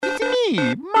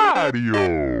me,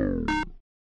 Mario.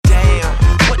 Damn,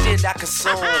 what did I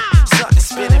consume? Something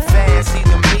spinning fast,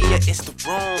 either me or it's the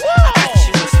room. I bet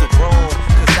you it's the room,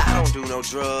 cause I don't do no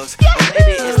drugs. Or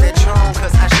maybe it's that Tron,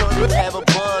 cause I sure do have a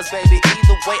buzz, baby.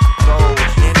 Either way I go,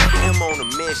 and I am on a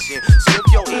mission. So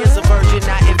if your ears are virgin,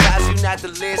 I advise you not to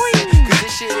listen. Cause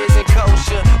this shit isn't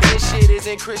kosher, this shit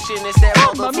isn't Christian. It's that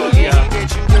motherfucking heat that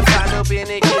you can find up in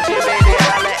the kitchen, baby.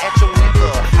 Holla at your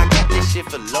nigga, I got this shit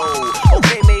for low.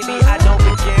 Okay, maybe I don't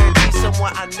guarantee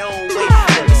someone I know. Wait,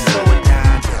 let me slow it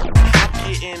down. I'm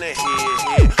getting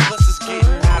ahead, plus it's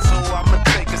getting hot, so I'ma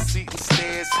take a seat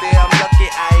instead. I'm lucky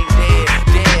I ain't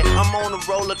dead. I'm on a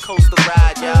roller coaster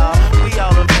ride, y'all. We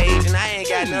all of age and I ain't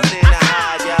got nothing to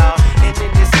hide, y'all. And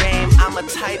in this game, I'm a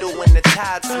title when the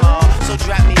tide's small. So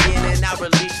drop me in and I'll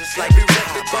release just like the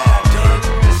record that I done.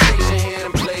 The station here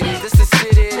and play this. This the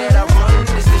city that I run.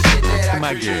 This the shit that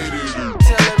I created.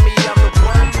 Telling me I'm the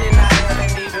one and I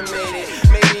haven't even made it.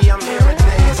 Maybe I'm here a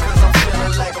days cause I'm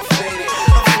feeling like I'm faded.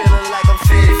 I'm feeling like I'm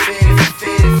faded.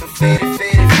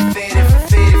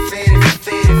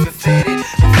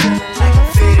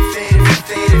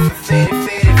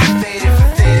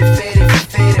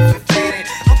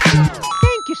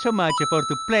 Thank you so much for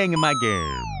playing my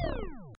game.